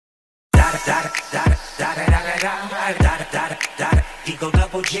Eagle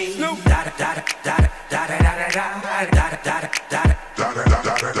double G.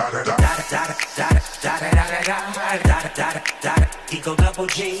 Eagle double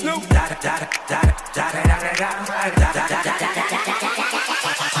G.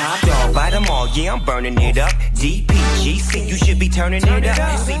 Top dog, bite them all, yeah, I'm burning it up. DPGC, you should be turning it up.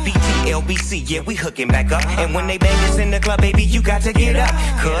 CPT, LBC, yeah, we hooking back up. And when they bang us in the club, baby, you got to get up.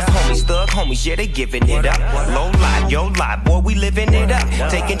 Cuz homies, thug homies, yeah, they giving it up. Low lie, yo lie, boy, we living it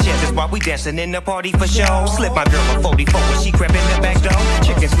up. Taking chances while we dancing in the party for show. Slip my girl a 44 when she crept in the back door.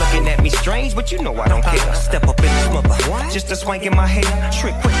 Chickens looking at me strange, but you know I don't care. Step up in this mother, just a swank in my hair.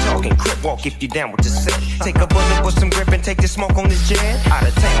 Trick, quick talking, crip walk if you down with the set. Take a bullet with some grip and take the smoke on this jet. Out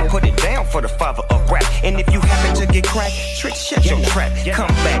of town, put it down for the father of rap. And if you happen to get cracked, trick, shut your trap. Come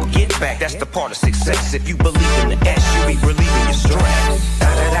back, get back, that's the part of success. If you believe in the S, you be relieving your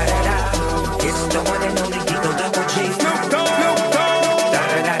stress.